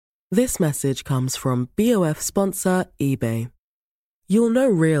This message comes from BOF sponsor eBay. You'll know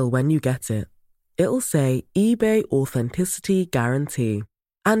real when you get it. It'll say eBay Authenticity Guarantee.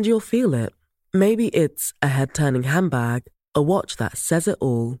 And you'll feel it. Maybe it's a head-turning handbag, a watch that says it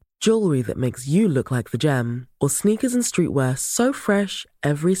all, jewelry that makes you look like the gem, or sneakers and streetwear so fresh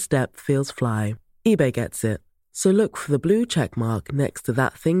every step feels fly. eBay gets it. So look for the blue check mark next to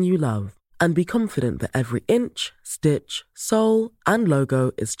that thing you love. And be confident that every inch, stitch, sole, and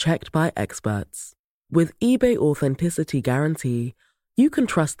logo is checked by experts. With eBay Authenticity Guarantee, you can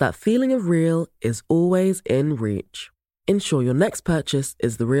trust that feeling of real is always in reach. Ensure your next purchase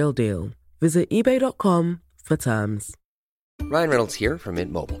is the real deal. Visit eBay.com for terms. Ryan Reynolds here from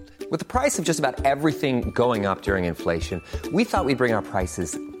Mint Mobile. With the price of just about everything going up during inflation, we thought we'd bring our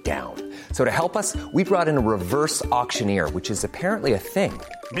prices down. So to help us, we brought in a reverse auctioneer, which is apparently a thing.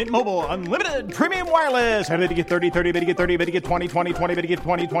 Mint Mobile Unlimited Premium Wireless. How to get 30, 30, bit to get 30, bit to get 20, 20, 20, bit to get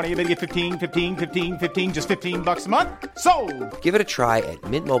 20, 20, bit to get 15, 15, 15, 15, just $15 a month? Sold! Give it a try at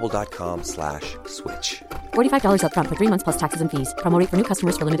mintmobile.com/switch. $45 up front for 3 months plus taxes and fees. Promo rate for new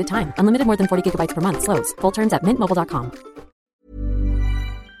customers for limited time. Unlimited more than 40 gigabytes per month. Slows full terms at mintmobile.com.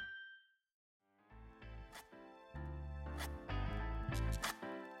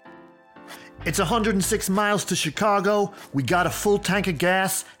 It's 106 miles to Chicago. We got a full tank of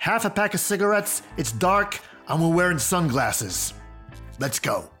gas, half a pack of cigarettes. It's dark, and we're wearing sunglasses. Let's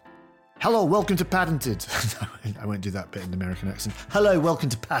go. Hello, welcome to Patented. I won't do that bit in the American accent. Hello, welcome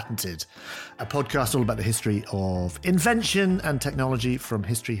to Patented, a podcast all about the history of invention and technology from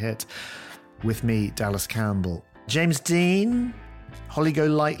History Hit. With me, Dallas Campbell, James Dean, Holly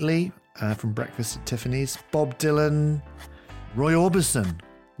Golightly from Breakfast at Tiffany's, Bob Dylan, Roy Orbison.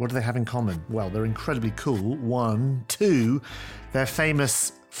 What do they have in common? Well, they're incredibly cool. 1, 2, they're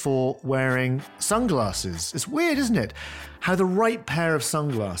famous for wearing sunglasses. It's weird, isn't it? How the right pair of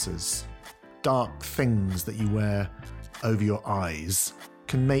sunglasses, dark things that you wear over your eyes,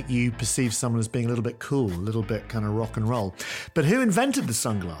 can make you perceive someone as being a little bit cool, a little bit kind of rock and roll. But who invented the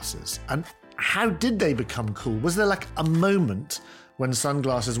sunglasses? And how did they become cool? Was there like a moment when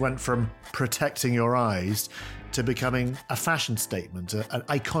sunglasses went from protecting your eyes to becoming a fashion statement, an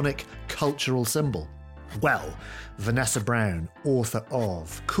iconic cultural symbol? Well, Vanessa Brown, author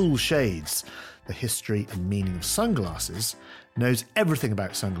of Cool Shades, The History and Meaning of Sunglasses, knows everything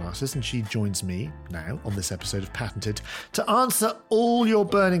about sunglasses, and she joins me now on this episode of Patented to answer all your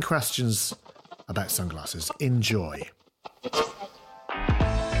burning questions about sunglasses. Enjoy.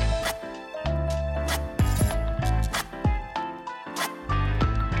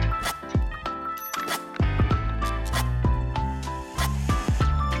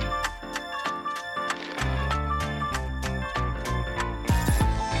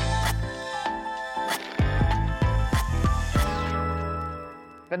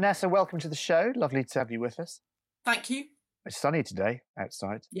 Vanessa, welcome to the show. Lovely to have you with us. Thank you. It's sunny today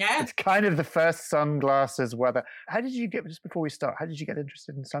outside. Yeah. It's kind of the first sunglasses weather. How did you get, just before we start, how did you get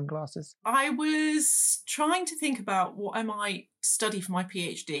interested in sunglasses? I was trying to think about what I might study for my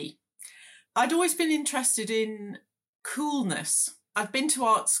PhD. I'd always been interested in coolness. I'd been to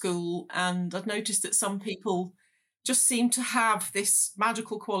art school and I'd noticed that some people just seemed to have this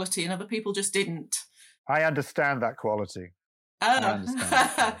magical quality and other people just didn't. I understand that quality. Oh,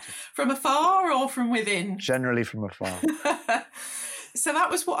 from afar or from within? Generally from afar. So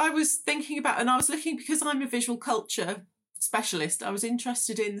that was what I was thinking about. And I was looking, because I'm a visual culture specialist, I was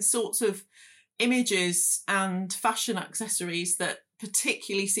interested in the sorts of images and fashion accessories that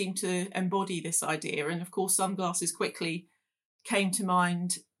particularly seem to embody this idea. And of course, sunglasses quickly came to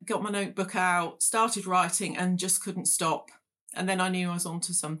mind, got my notebook out, started writing and just couldn't stop. And then I knew I was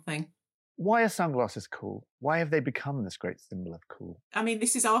onto something. Why are sunglasses cool? Why have they become this great symbol of cool? I mean,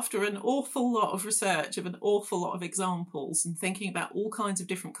 this is after an awful lot of research of an awful lot of examples and thinking about all kinds of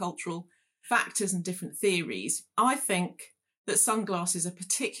different cultural factors and different theories. I think that sunglasses are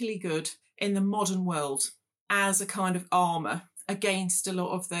particularly good in the modern world as a kind of armour against a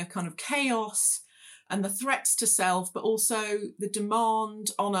lot of the kind of chaos and the threats to self, but also the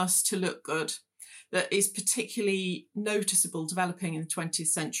demand on us to look good that is particularly noticeable developing in the 20th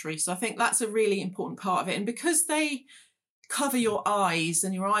century. So I think that's a really important part of it. And because they cover your eyes,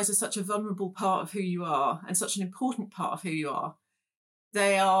 and your eyes are such a vulnerable part of who you are and such an important part of who you are,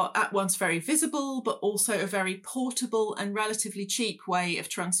 they are at once very visible, but also a very portable and relatively cheap way of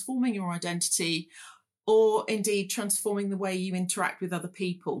transforming your identity, or indeed transforming the way you interact with other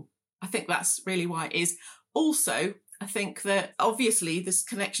people. I think that's really why it is. Also, I think that obviously this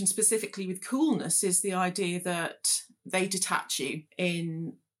connection specifically with coolness is the idea that they detach you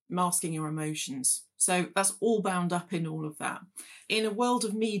in masking your emotions. So that's all bound up in all of that. In a world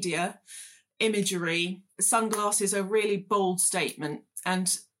of media, imagery, sunglasses are a really bold statement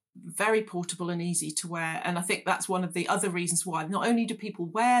and very portable and easy to wear. And I think that's one of the other reasons why not only do people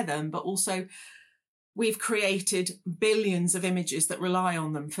wear them, but also we've created billions of images that rely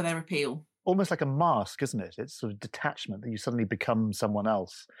on them for their appeal. Almost like a mask, isn't it? It's sort of detachment, that you suddenly become someone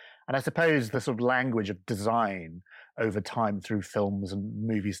else. And I suppose the sort of language of design over time through films and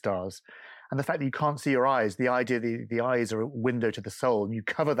movie stars, and the fact that you can't see your eyes, the idea that the eyes are a window to the soul, and you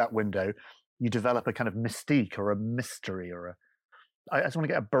cover that window, you develop a kind of mystique or a mystery or I just want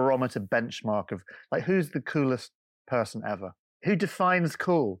to get a barometer benchmark of, like, who's the coolest person ever? Who defines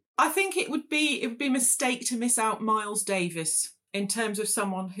cool? I think it would be a mistake to miss out Miles Davis in terms of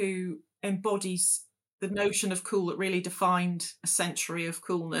someone who embodies the notion of cool that really defined a century of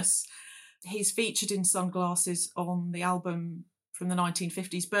coolness. He's featured in sunglasses on the album from the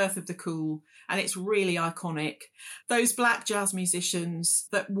 1950s, Birth of the Cool, and it's really iconic. Those black jazz musicians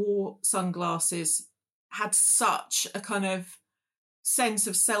that wore sunglasses had such a kind of sense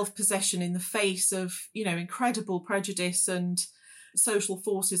of self-possession in the face of, incredible prejudice and social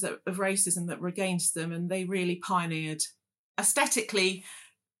forces of racism that were against them, and they really pioneered aesthetically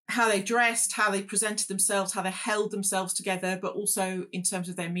how they dressed, how they presented themselves, how they held themselves together, but also in terms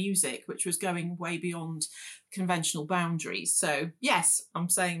of their music, which was going way beyond conventional boundaries. So yes, I'm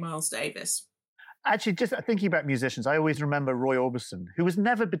saying Miles Davis. Actually, just thinking about musicians, I always remember Roy Orbison, who was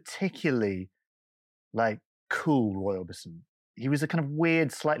never particularly cool, Roy Orbison. He was a kind of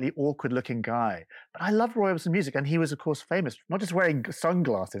weird, slightly awkward-looking guy. But I love Roy Orbison music, and he was, of course, famous, not just wearing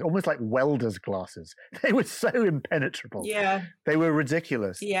sunglasses, almost like welder's glasses. They were so impenetrable. Yeah. They were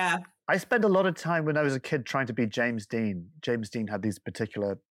ridiculous. Yeah. I spent a lot of time when I was a kid trying to be James Dean. James Dean had these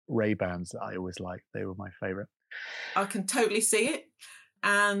particular Ray-Bans that I always liked. They were my favourite. I can totally see it.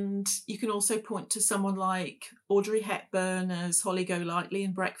 And you can also point to someone like Audrey Hepburn as Holly Golightly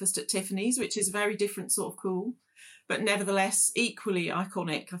in Breakfast at Tiffany's, which is a very different sort of cool, but nevertheless equally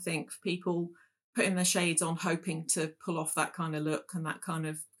iconic, I think, for people putting their shades on, hoping to pull off that kind of look and that kind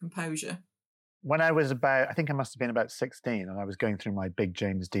of composure. When I was I think I must have been about 16, and I was going through my big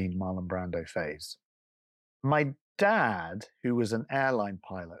James Dean, Marlon Brando phase, my dad, who was an airline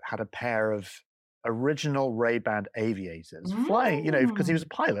pilot, had a pair of original Ray-Ban aviators flying, because he was a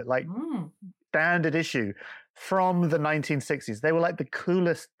pilot, standard issue from the 1960s. They were like the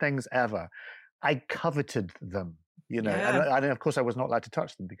coolest things ever. I coveted them, Yeah. and of course I was not allowed to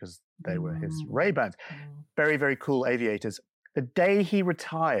touch them because they were his Ray-Bans. Very, very cool aviators. The day he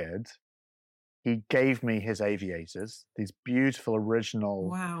retired, he gave me his aviators, these beautiful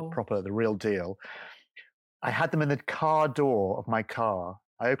original, proper, the real deal. I had them in the car door of my car.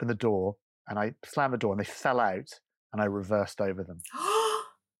 I opened the door and I slammed the door and they fell out and I reversed over them.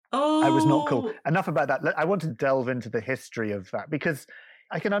 Oh, I was not cool. Enough about that. I want to delve into the history of that because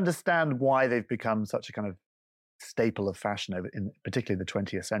I can understand why they've become such a kind of staple of fashion in particularly the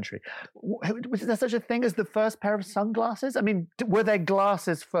 20th century. Was there such a thing as the first pair of sunglasses? I mean, were there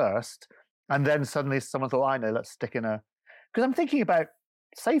glasses first and then suddenly someone thought, I know, let's stick in a... Because I'm thinking about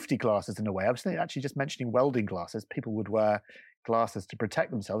safety glasses in a way. I was actually just mentioning welding glasses. People would wear glasses to protect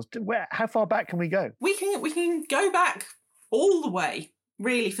themselves. How far back can we go? We can go back all the way,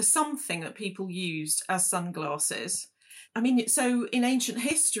 really, for something that people used as sunglasses. I mean, so in ancient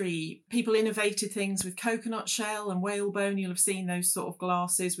history, people innovated things with coconut shell and whalebone. You'll have seen those sort of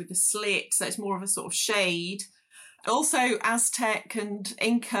glasses with the slit, so it's more of a sort of shade. Also, Aztec and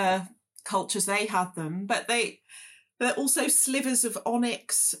Inca cultures, they had them, but they're also slivers of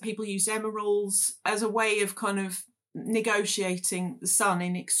onyx. People used emeralds as a way of kind of negotiating the sun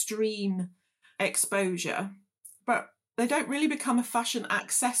in extreme exposure. But they don't really become a fashion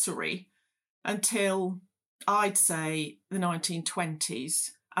accessory until, I'd say, the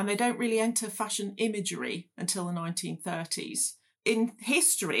 1920s. And they don't really enter fashion imagery until the 1930s. In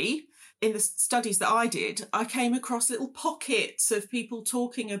history, in the studies that I did, I came across little pockets of people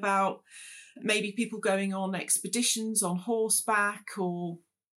talking about maybe people going on expeditions on horseback or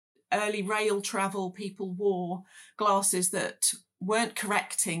early rail travel. People wore glasses that weren't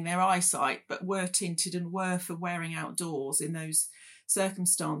correcting their eyesight, but were tinted and were for wearing outdoors in those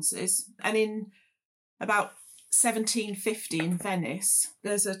circumstances. And in about 1750 in Venice,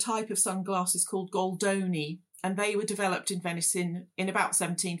 there's a type of sunglasses called Goldoni, and they were developed in Venice in about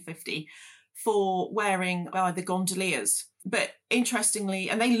 1750 for wearing by the gondoliers. But interestingly,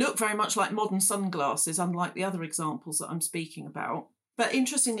 and they look very much like modern sunglasses, unlike the other examples that I'm speaking about. But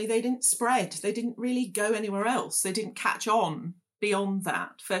interestingly, they didn't spread. They didn't really go anywhere else. They didn't catch on beyond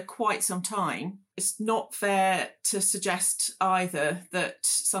that for quite some time. It's not fair to suggest either that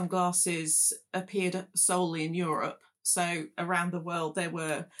sunglasses appeared solely in Europe. So around the world, there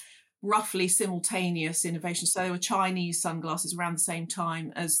were roughly simultaneous innovations. So there were Chinese sunglasses around the same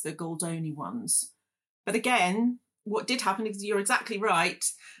time as the Goldoni ones. But again, what did happen is, you're exactly right,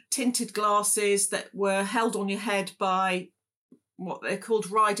 tinted glasses that were held on your head by what they're called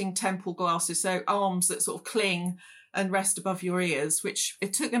riding temple glasses, so arms that sort of cling and rest above your ears, which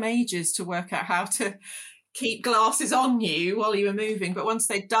it took them ages to work out how to keep glasses on you while you were moving. But once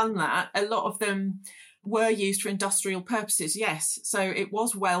they'd done that, a lot of them were used for industrial purposes, yes. So it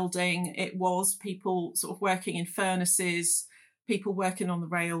was welding, it was people sort of working in furnaces, people working on the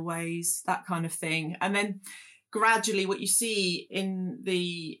railways, that kind of thing. And then gradually what you see in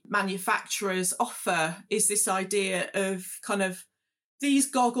the manufacturers' offer is this idea of kind of these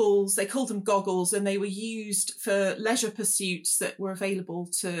goggles, they called them goggles, and they were used for leisure pursuits that were available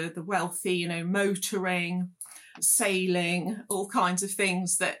to the wealthy, motoring, sailing, all kinds of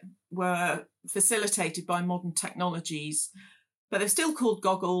things that were facilitated by modern technologies. But they're still called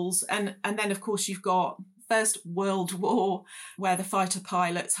goggles. And then, of course, you've got First World War, where the fighter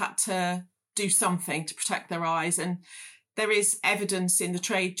pilots had to do something to protect their eyes. And there is evidence in the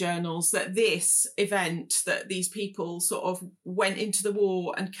trade journals that this event, that these people sort of went into the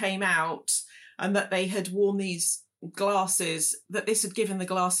war and came out, and that they had worn these glasses, that this had given the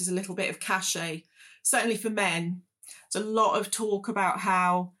glasses a little bit of cachet, certainly for men. There's a lot of talk about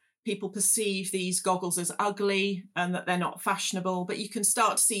how people perceive these goggles as ugly and that they're not fashionable, but you can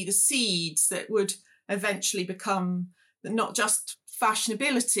start to see the seeds that would eventually become not just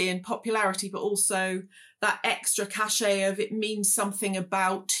fashionability and popularity, but also that extra cachet of it means something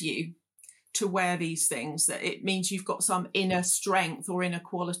about you to wear these things, that it means you've got some inner strength or inner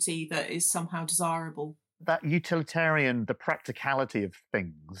quality that is somehow desirable. That utilitarian, the practicality of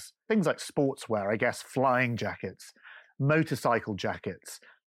things like sportswear, I guess, flying jackets, motorcycle jackets,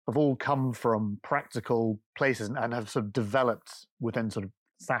 have all come from practical places and have sort of developed within sort of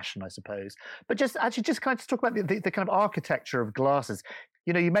fashion, I suppose. But just kind of talk about the kind of architecture of glasses.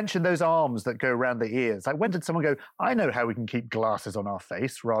 You mentioned those arms that go around the ears. Like, when did someone go, I know how we can keep glasses on our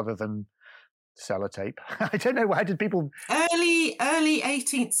face rather than sellotape? I don't know. How did people... Early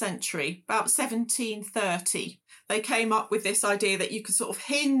 18th century, about 1730, they came up with this idea that you could sort of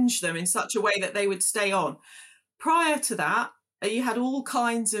hinge them in such a way that they would stay on. Prior to that, you had all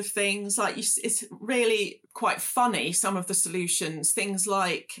kinds of things, like it's really quite funny, some of the solutions, things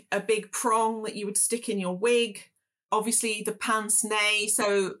like a big prong that you would stick in your wig, obviously the pince-nez,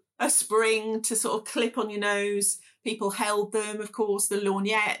 so a spring to sort of clip on your nose. People held them, of course. The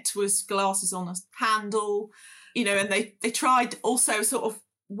lorgnette was glasses on a handle, and they tried also sort of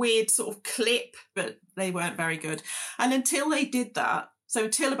weird sort of clip, but they weren't very good. And until they did that, so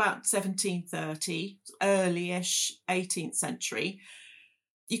until about 1730, early-ish 18th century,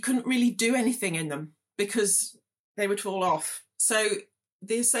 you couldn't really do anything in them because they would fall off. So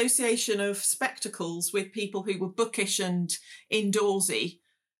the association of spectacles with people who were bookish and indoorsy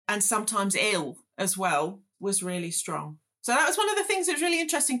and sometimes ill as well was really strong. So that was one of the things that was really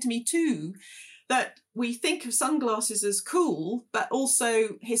interesting to me too, that we think of sunglasses as cool, but also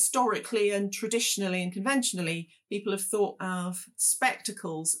historically and traditionally and conventionally, people have thought of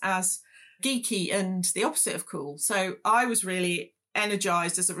spectacles as geeky and the opposite of cool. So I was really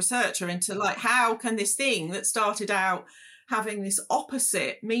energized as a researcher into how can this thing that started out having this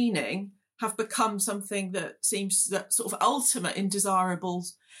opposite meaning have become something that seems that sort of ultimate in desirable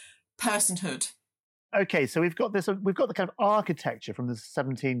personhood. Okay, so we've got the kind of architecture from the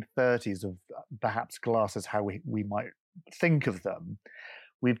 1730s of perhaps glasses, how we might think of them.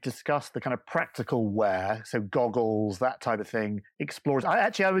 We've discussed the kind of practical wear, so goggles, that type of thing, explorers.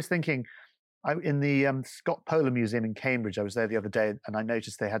 I was thinking, in the Scott Polar Museum in Cambridge, I was there the other day, and I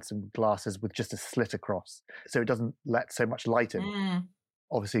noticed they had some glasses with just a slit across, so it doesn't let so much light in.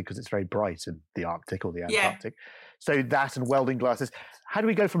 Obviously, because it's very bright in the Arctic or the Antarctic. Yeah. So that and welding glasses. How do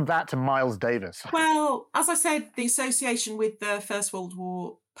we go from that to Miles Davis? Well, as I said, the association with the First World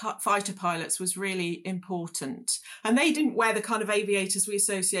War fighter pilots was really important. And they didn't wear the kind of aviators we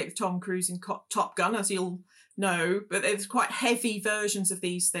associate with Tom Cruise in Top Gun, as you'll know, but there's quite heavy versions of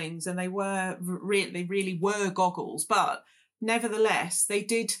these things, and they really were goggles. But nevertheless, they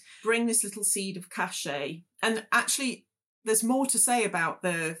did bring this little seed of cachet. And actually, there's more to say about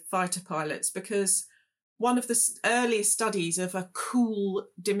the fighter pilots, because one of the earliest studies of a cool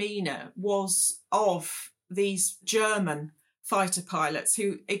demeanour was of these German fighter pilots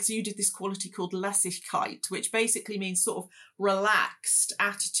who exuded this quality called Lässigkeit, which basically means sort of relaxed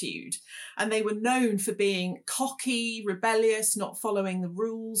attitude. And they were known for being cocky, rebellious, not following the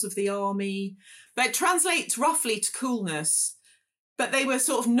rules of the army. But it translates roughly to coolness. But they were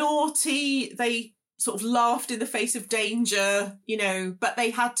sort of naughty. They sort of laughed in the face of danger, but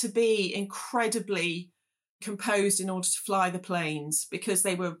they had to be incredibly composed in order to fly the planes because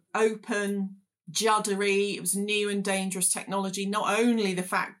they were open, juddery. It was new and dangerous technology. Not only the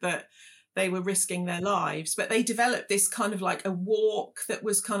fact that they were risking their lives, but they developed this kind of like a walk that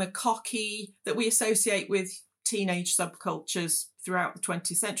was kind of cocky that we associate with teenage subcultures throughout the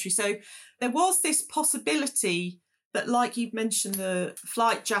 20th century. So there was this possibility that, like you mentioned, the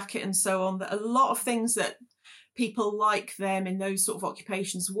flight jacket and so on, that a lot of things that people like them in those sort of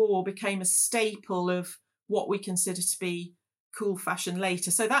occupations wore became a staple of what we consider to be cool fashion later.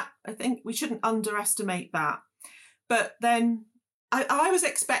 So that, I think we shouldn't underestimate that. But then I was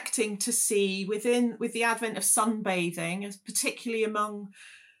expecting to see with the advent of sunbathing, particularly among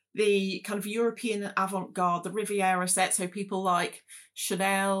the kind of European avant-garde, the Riviera set, so people like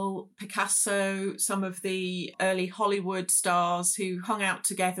Chanel, Picasso, some of the early Hollywood stars who hung out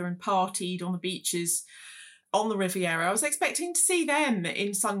together and partied on the beaches on the Riviera. I was expecting to see them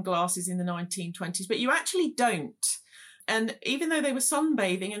in sunglasses in the 1920s, but you actually don't. And even though they were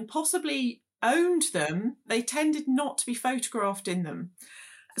sunbathing and possibly owned them, they tended not to be photographed in them.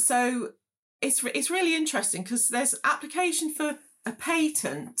 So it's really interesting because there's application for a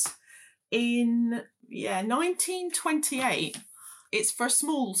patent in 1928. It's for a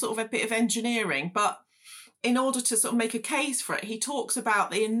small sort of a bit of engineering, but in order to sort of make a case for it, he talks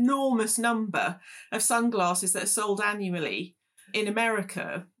about the enormous number of sunglasses that are sold annually in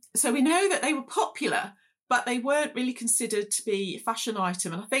America. So we know that they were popular, but they weren't really considered to be a fashion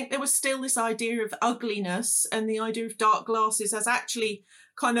item. And I think there was still this idea of ugliness and the idea of dark glasses as actually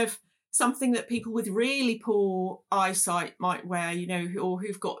kind of something that people with really poor eyesight might wear, or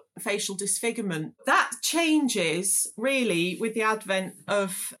who've got facial disfigurement. That changes really with the advent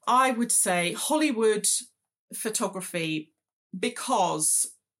of, I would say, Hollywood photography, because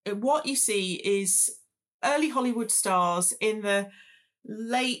what you see is early Hollywood stars in the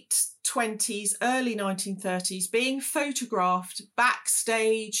late 20s, early 1930s being photographed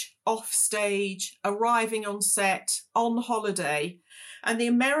backstage, offstage, arriving on set, on holiday. And the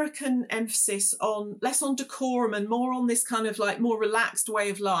American emphasis on less on decorum and more on this kind of like more relaxed way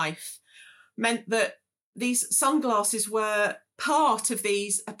of life meant that these sunglasses were part of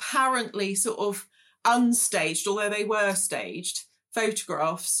these apparently sort of unstaged, although they were staged,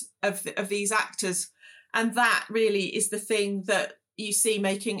 photographs of these actors. And that really is the thing that you see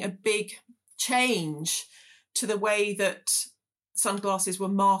making a big change to the way that sunglasses were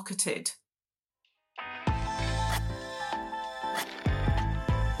marketed.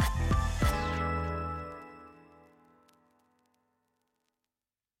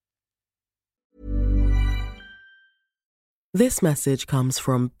 This message comes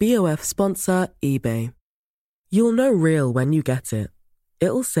from BOF sponsor eBay. You'll know real when you get it.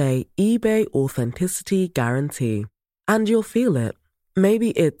 It'll say eBay Authenticity Guarantee. And you'll feel it. Maybe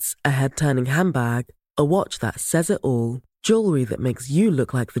it's a head-turning handbag, a watch that says it all, jewelry that makes you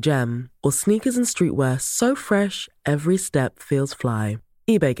look like the gem, or sneakers and streetwear so fresh every step feels fly.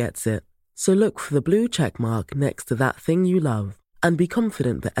 eBay gets it. So look for the blue check mark next to that thing you love. And be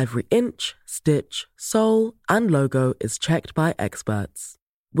confident that every inch, stitch, sole, and logo is checked by experts.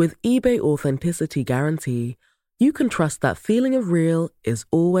 With eBay Authenticity Guarantee, you can trust that feeling of real is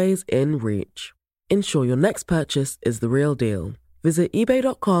always in reach. Ensure your next purchase is the real deal. Visit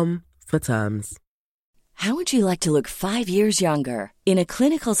eBay.com for terms. How would you like to look 5 years younger? In a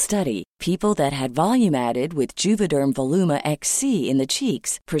clinical study, people that had volume added with Juvederm Voluma XC in the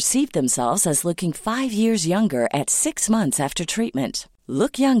cheeks perceived themselves as looking 5 years younger at 6 months after treatment.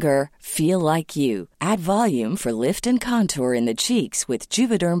 Look younger, feel like you. Add volume for lift and contour in the cheeks with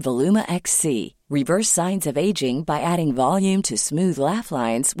Juvederm Voluma XC. Reverse signs of aging by adding volume to smooth laugh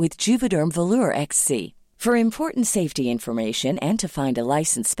lines with Juvederm Volure XC. For important safety information and to find a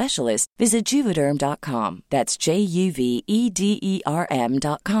licensed specialist, visit Juvederm.com. That's JUVEDERM.com.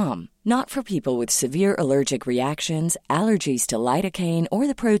 Not for people with severe allergic reactions, allergies to lidocaine, or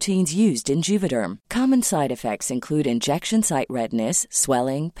the proteins used in Juvederm. Common side effects include injection site redness,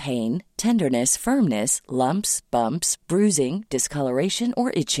 swelling, pain, tenderness, firmness, lumps, bumps, bruising, discoloration,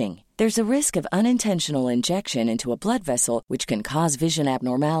 or itching. There's a risk of unintentional injection into a blood vessel, which can cause vision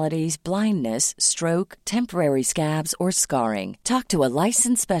abnormalities, blindness, stroke, temporary scabs, or scarring. Talk to a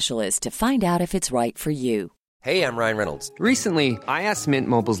licensed specialist to find out if it's right for you. Hey, I'm Ryan Reynolds. Recently, I asked Mint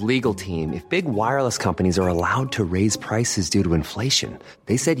Mobile's legal team if big wireless companies are allowed to raise prices due to inflation.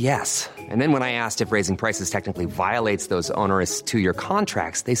 They said yes. And then when I asked if raising prices technically violates those onerous two-year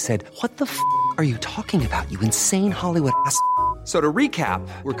contracts, they said, "What the f*** are you talking about, you insane Hollywood ass?" So to recap,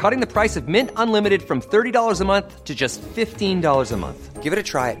 we're cutting the price of Mint Unlimited from $30 a month to just $15 a month. Give it a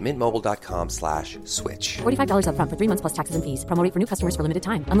try at mintmobile.com/switch. $45 up front for 3 months plus taxes and fees. Promo rate for new customers for limited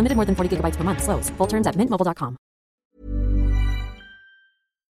time. Unlimited more than 40 gigabytes per month. Slows full terms at mintmobile.com.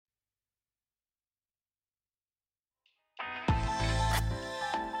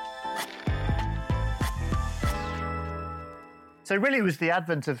 So really it was the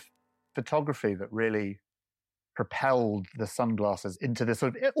advent of photography that really propelled the sunglasses into this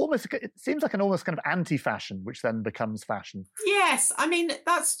sort of, it seems like an almost kind of anti-fashion, which then becomes fashion. Yes, I mean,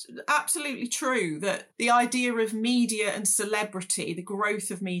 that's absolutely true, that the idea of media and celebrity, the growth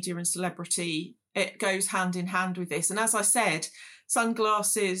of media and celebrity, it goes hand in hand with this. And as I said,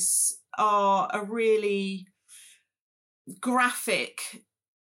 sunglasses are a really graphic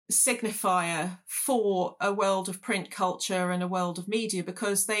signifier for a world of print culture and a world of media,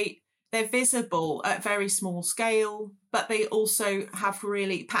 because they're visible at very small scale, but they also have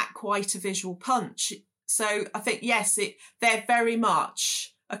really packed quite a visual punch. So I think, yes, they're very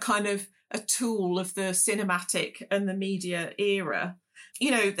much a kind of a tool of the cinematic and the media era.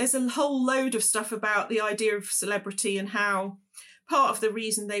 You know, there's a whole load of stuff about the idea of celebrity and how part of the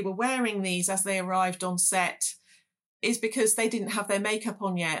reason they were wearing these as they arrived on set is because they didn't have their makeup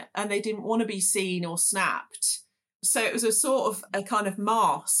on yet and they didn't want to be seen or snapped. So it was a sort of a kind of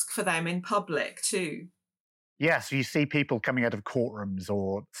mask for them in public too. Yes, you see people coming out of courtrooms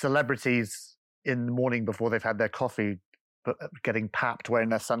or celebrities in the morning before they've had their coffee, but getting papped wearing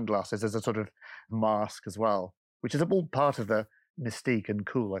their sunglasses as a sort of mask as well, which is all part of the mystique and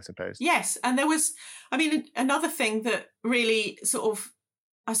cool, I suppose. Yes, and there was, I mean, another thing that really sort of,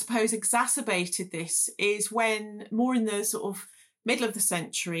 I suppose, exacerbated this is when more in the sort of middle of the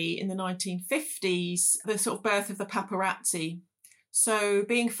century, in the 1950s, the sort of birth of the paparazzi. So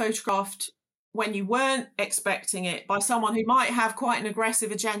being photographed when you weren't expecting it by someone who might have quite an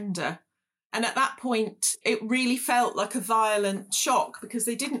aggressive agenda. And at that point, it really felt like a violent shock because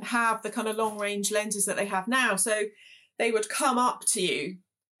they didn't have the kind of long range lenses that they have now. So they would come up to you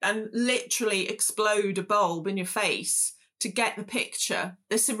and literally explode a bulb in your face to get the picture.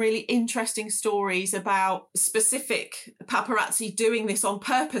 There's some really interesting stories about specific paparazzi doing this on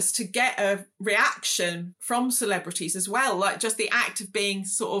purpose to get a reaction from celebrities as well. Like just the act of being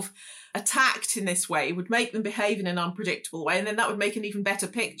sort of attacked in this way would make them behave in an unpredictable way, and then that would make an even better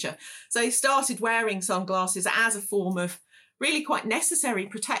picture. So they started wearing sunglasses as a form of really quite necessary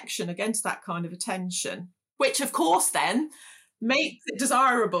protection against that kind of attention, which of course then makes it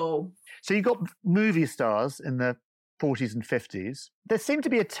desirable. So you got movie stars in the 40s and 50s. There seemed to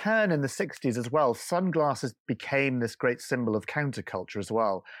be a turn in the 60s as well. Sunglasses became this great symbol of counterculture as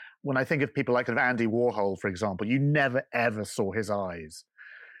well. When I think of people like Andy Warhol, for example, you never, ever saw his eyes.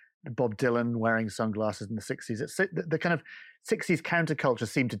 Bob Dylan wearing sunglasses in the 60s. The kind of 60s counterculture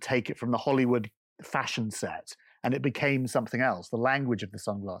seemed to take it from the Hollywood fashion set, and it became something else. The language of the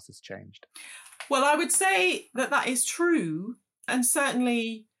sunglasses changed. Well, I would say that is true. And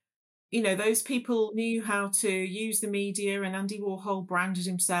certainly, you know, those people knew how to use the media, and Andy Warhol branded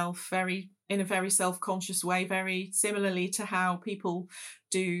himself in a very self-conscious way, very similarly to how people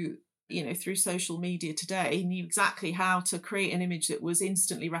do, you know, through social media today. He knew exactly how to create an image that was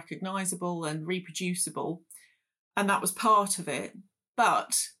instantly recognizable and reproducible. And that was part of it.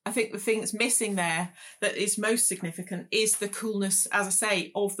 But I think the thing that's missing there that is most significant is the coolness, as I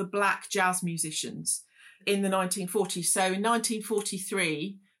say, of the black jazz musicians in the 1940s. So in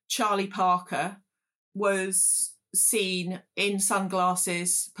 1943, Charlie Parker was seen in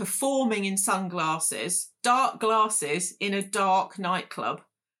sunglasses, performing in sunglasses, dark glasses in a dark nightclub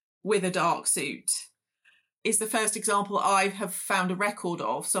with a dark suit. Is the first example I have found a record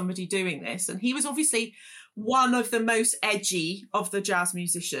of somebody doing this. And he was obviously one of the most edgy of the jazz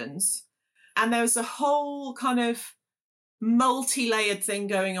musicians. And there was a whole kind of multi-layered thing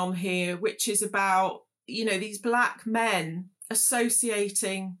going on here, which is about, you know, these black men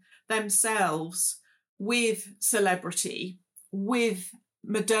associating themselves with celebrity, with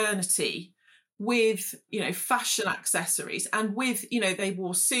modernity, with, you know, fashion accessories, and with, you know, they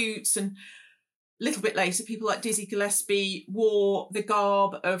wore suits. And a little bit later, people like Dizzy Gillespie wore the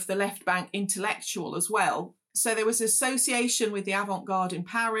garb of the left bank intellectual as well. So there was association with the avant-garde in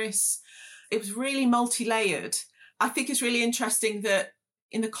Paris. It was really multi-layered. I think it's really interesting that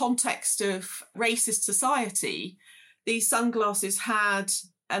in the context of racist society, these sunglasses had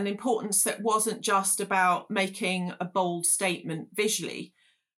an importance that wasn't just about making a bold statement visually,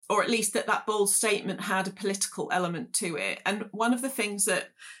 or at least that bold statement had a political element to it. And one of the things that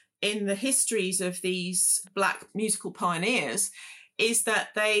in the histories of these Black musical pioneers is that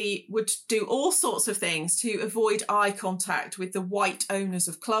they would do all sorts of things to avoid eye contact with the white owners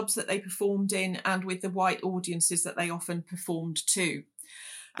of clubs that they performed in and with the white audiences that they often performed to.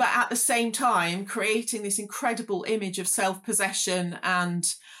 But at the same time, creating this incredible image of self-possession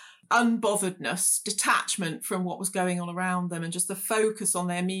and unbotheredness, detachment from what was going on around them, and just the focus on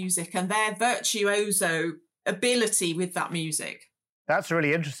their music and their virtuoso ability with that music. That's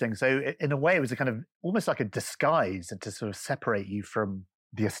really interesting. So in a way, it was a kind of almost like a disguise to sort of separate you from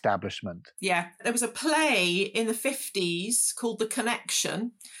the establishment. Yeah. There was a play in the 50s called The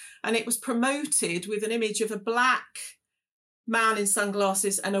Connection, and it was promoted with an image of a black man in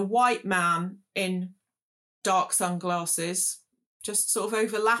sunglasses and a white man in dark sunglasses, just sort of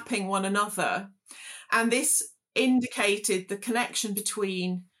overlapping one another. And this indicated the connection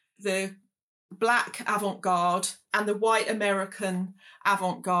between the Black avant-garde and the white American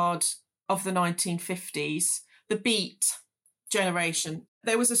avant-garde of the 1950s, the Beat generation.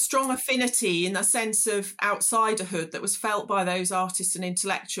 There was a strong affinity in the sense of outsiderhood that was felt by those artists and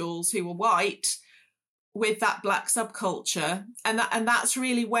intellectuals who were white with that Black subculture. And that's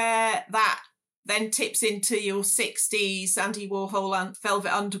really where that then tips into your 60s Andy Warhol and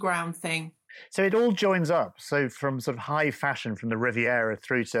Velvet Underground thing. So it all joins up. So from sort of high fashion from the Riviera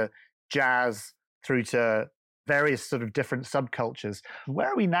through to jazz, through to various sort of different subcultures. Where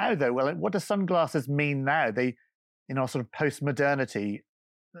are we now, though? Well, what do sunglasses mean now? They, in our sort of post-modernity,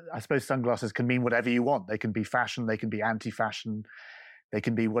 I suppose sunglasses can mean whatever you want. They can be fashion, they can be anti-fashion, they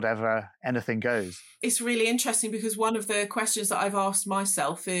can be whatever, anything goes. It's really interesting because one of the questions that I've asked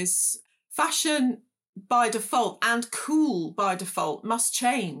myself is fashion by default and cool by default must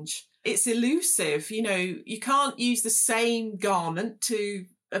change. It's elusive. You know, you can't use the same garment to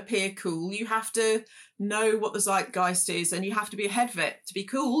appear cool. You have to know what the zeitgeist is and you have to be ahead of it to be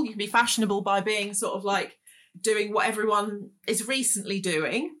cool. You can be fashionable by being sort of like doing what everyone is recently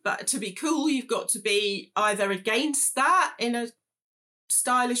doing, but to be cool you've got to be either against that in a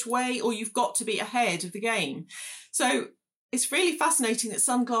stylish way or you've got to be ahead of the game. So it's really fascinating that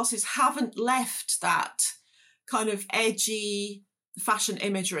sunglasses haven't left that kind of edgy fashion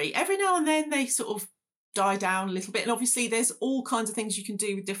imagery. Every now and then they sort of die down a little bit. And obviously there's all kinds of things you can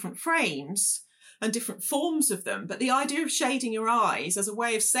do with different frames and different forms of them. But the idea of shading your eyes as a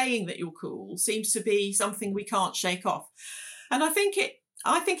way of saying that you're cool seems to be something we can't shake off. And I think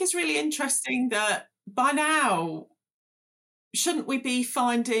it's really interesting that by now, shouldn't we be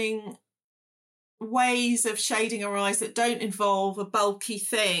finding ways of shading our eyes that don't involve a bulky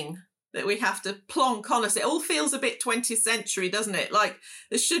thing that we have to plonk on us? It all feels a bit 20th century, doesn't it? Like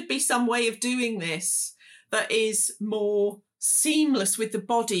there should be some way of doing this that is more seamless with the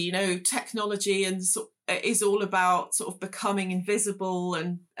body. You know, technology and is all about sort of becoming invisible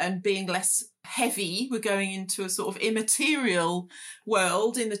and being less heavy. We're going into a sort of immaterial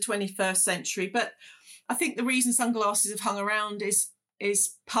world in the 21st century. But I think the reason sunglasses have hung around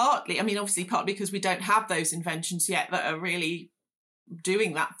is partly, I mean, obviously partly because we don't have those inventions yet that are really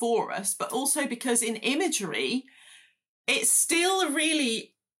doing that for us, but also because in imagery, it's still a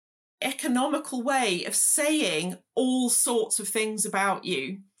really economical way of saying all sorts of things about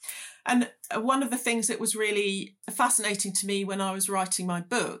you. And one of the things that was really fascinating to me when I was writing my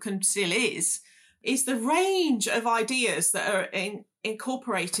book, and still is the range of ideas that are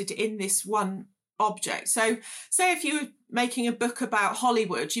incorporated in this one object. So say if you were making a book about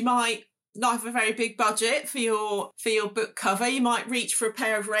Hollywood, you might not have a very big budget for your book cover. You might reach for a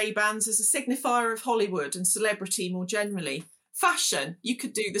pair of Ray-Bans as a signifier of Hollywood and celebrity more generally. Fashion, you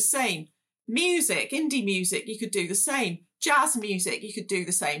could do the same. Music, indie music, you could do the same. Jazz music, you could do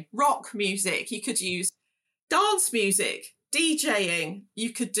the same. Rock music, you could use. Dance music, DJing,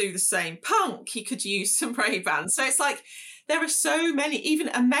 you could do the same. Punk, you could use some Ray-Bans. So it's like there are so many, even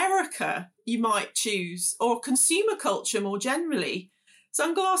America you might choose, or consumer culture more generally.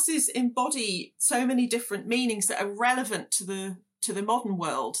 Sunglasses embody so many different meanings that are relevant to the modern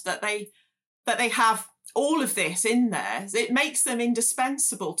world, that they have all of this in there. It makes them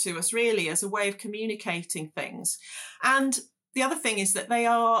indispensable to us, really, as a way of communicating things. And the other thing is that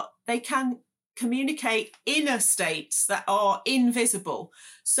they can communicate inner states that are invisible.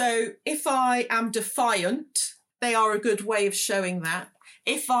 So if I am defiant, they are a good way of showing that.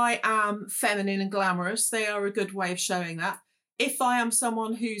 If I am feminine and glamorous, they are a good way of showing that. If I am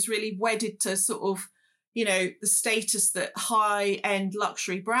someone who's really wedded to sort of, you know, the status that high-end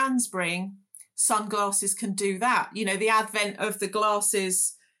luxury brands bring, sunglasses can do that. You know, the advent of the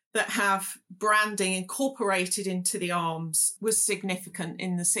glasses that have branding incorporated into the arms was significant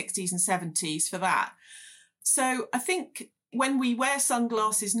in the 60s and 70s for that. So I think when we wear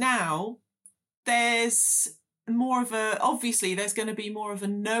sunglasses now, there's more of a, obviously there's going to be more of a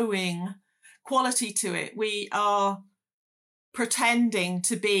knowing quality to it. We are pretending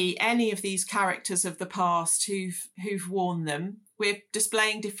to be any of these characters of the past who've worn them. We're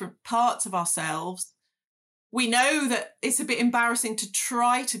displaying different parts of ourselves. We know that it's a bit embarrassing to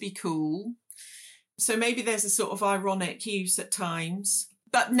try to be cool. So maybe there's a sort of ironic use at times.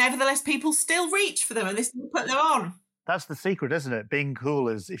 But nevertheless, people still reach for them and they still put them on. That's the secret, isn't it? Being cool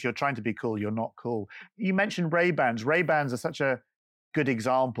is, if you're trying to be cool, you're not cool. You mentioned Ray-Bans. Ray-Bans are such a good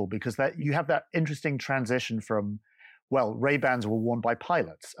example because that you have that interesting transition from, well, Ray-Bans were worn by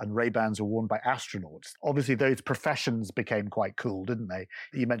pilots and Ray-Bans were worn by astronauts. Obviously, those professions became quite cool, didn't they?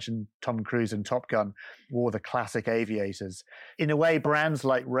 You mentioned Tom Cruise in Top Gun wore the classic aviators. In a way, brands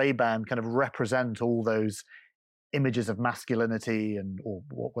like Ray-Ban kind of represent all those images of masculinity or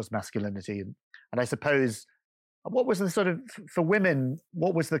what was masculinity. And I suppose, what was the sort of, for women,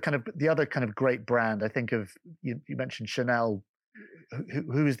 what was the kind of, the other kind of great brand? I think of, you mentioned Chanel.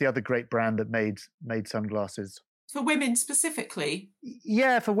 Who is the other great brand that made sunglasses? For women specifically?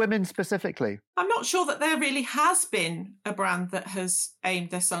 Yeah, for women specifically. I'm not sure that there really has been a brand that has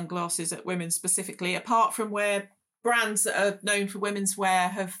aimed their sunglasses at women specifically, apart from where brands that are known for women's wear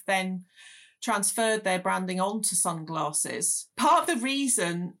have then transferred their branding onto sunglasses. Part of the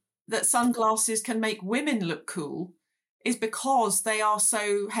reason that sunglasses can make women look cool is because they are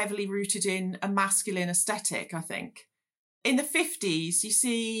so heavily rooted in a masculine aesthetic, I think. In the 50s, you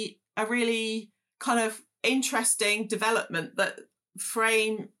see a really kind of interesting development that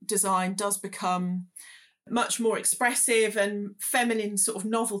frame design does become much more expressive and feminine sort of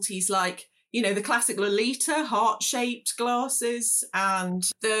novelties like, you know, the classic Lolita heart-shaped glasses and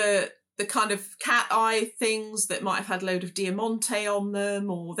the kind of cat eye things that might have had a load of diamante on them,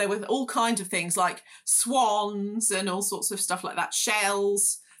 or there were all kinds of things like swans and all sorts of stuff like that,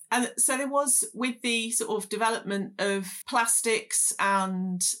 shells. And so there was, with the sort of development of plastics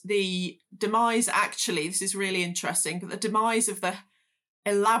and the demise, actually, this is really interesting, but the demise of the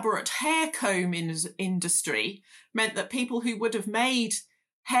elaborate hair comb industry meant that people who would have made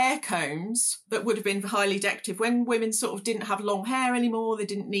hair combs that would have been highly decorative, when women sort of didn't have long hair anymore, they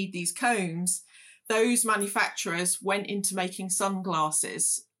didn't need these combs, those manufacturers went into making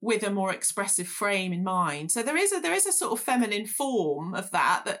sunglasses with a more expressive frame in mind. So there is a sort of feminine form of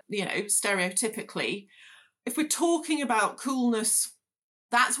that, you know, stereotypically. If we're talking about coolness,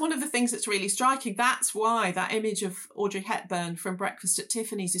 that's one of the things that's really striking. That's why that image of Audrey Hepburn from Breakfast at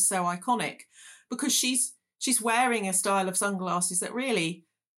Tiffany's is so iconic, because she's wearing a style of sunglasses that really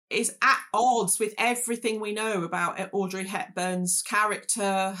is at odds with everything we know about Audrey Hepburn's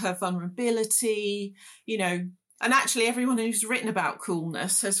character, her vulnerability, you know. And actually everyone who's written about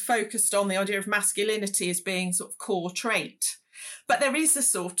coolness has focused on the idea of masculinity as being sort of core trait. But there is a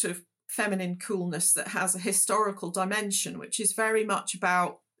sort of feminine coolness that has a historical dimension, which is very much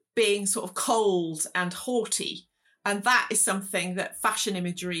about being sort of cold and haughty. And that is something that fashion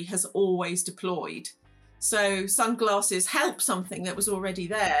imagery has always deployed. So sunglasses help something that was already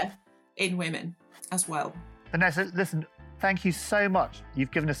there in women as well. Vanessa, listen, thank you so much.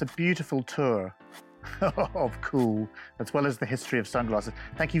 You've given us a beautiful tour of cool, as well as the history of sunglasses.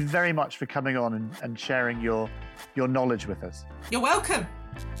 Thank you very much for coming on and sharing your knowledge with us. You're welcome.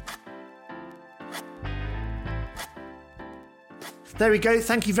 There we go.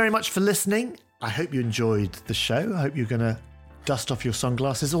 Thank you very much for listening. I hope you enjoyed the show. I hope you're going to dust off your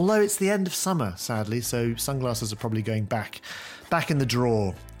sunglasses, although it's the end of summer, sadly, so sunglasses are probably going back in the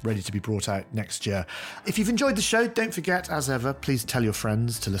drawer, ready to be brought out next year. If you've enjoyed the show, don't forget, as ever, please tell your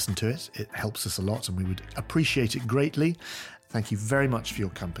friends to listen to it. It helps us a lot and we would appreciate it greatly. Thank you very much for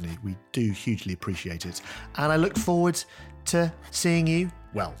your company. We do hugely appreciate it. And I look forward to seeing you,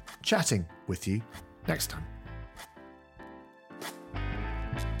 well, chatting with you next time.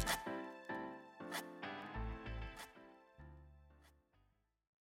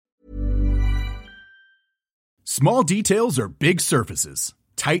 Small details are big surfaces.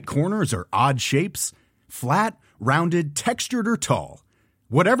 Tight corners are odd shapes. Flat, rounded, textured, or tall.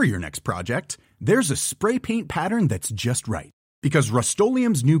 Whatever your next project, there's a spray paint pattern that's just right. Because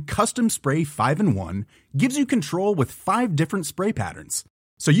Rust-Oleum's new Custom Spray 5-in-1 gives you control with 5 different spray patterns.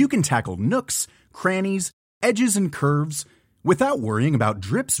 So you can tackle nooks, crannies, edges, and curves without worrying about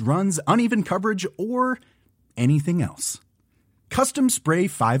drips, runs, uneven coverage, or anything else. Custom Spray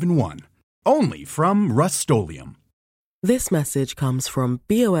 5-in-1. Only from Rust-Oleum. This message comes from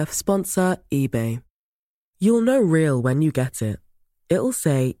BOF sponsor eBay. You'll know real when you get it. it'll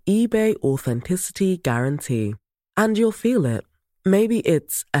say eBay Authenticity Guarantee. And you'll feel it. Maybe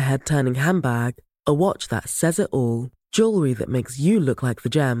it's a head-turning handbag, a watch that says it all, jewelry that makes you look like the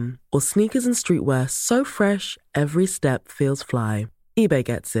gem, or sneakers and streetwear so fresh every step feels fly. eBay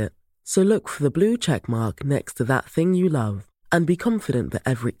gets it. So look for the blue check mark next to that thing you love and be confident that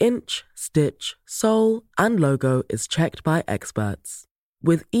every inch, stitch, sole, and logo is checked by experts.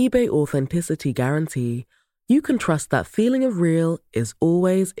 With eBay Authenticity Guarantee, you can trust that feeling of real is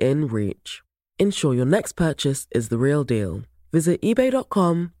always in reach. Ensure your next purchase is the real deal. Visit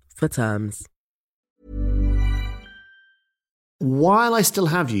ebay.com for terms. While I still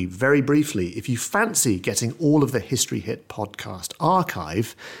have you, very briefly, if you fancy getting all of the History Hit podcast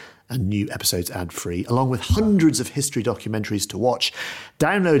archive and new episodes ad-free, along with hundreds of history documentaries to watch,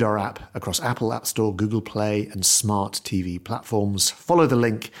 download our app across Apple App Store, Google Play and smart TV platforms. Follow the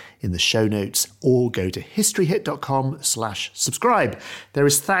link in the show notes or go to historyhit.com/subscribe. There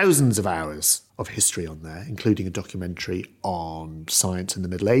is thousands of hours of history on there, including a documentary on science in the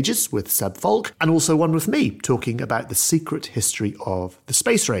Middle Ages with Seb Falk, and also one with me talking about the secret history of the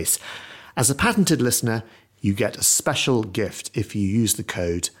space race. As a patented listener, you get a special gift if you use the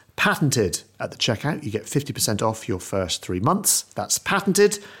code PATENTED at the checkout. You get 50% off your first 3 months. That's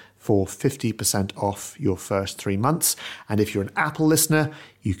PATENTED for 50% off your first 3 months. And if you're an Apple listener,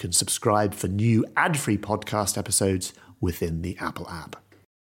 you can subscribe for new ad-free podcast episodes within the Apple app.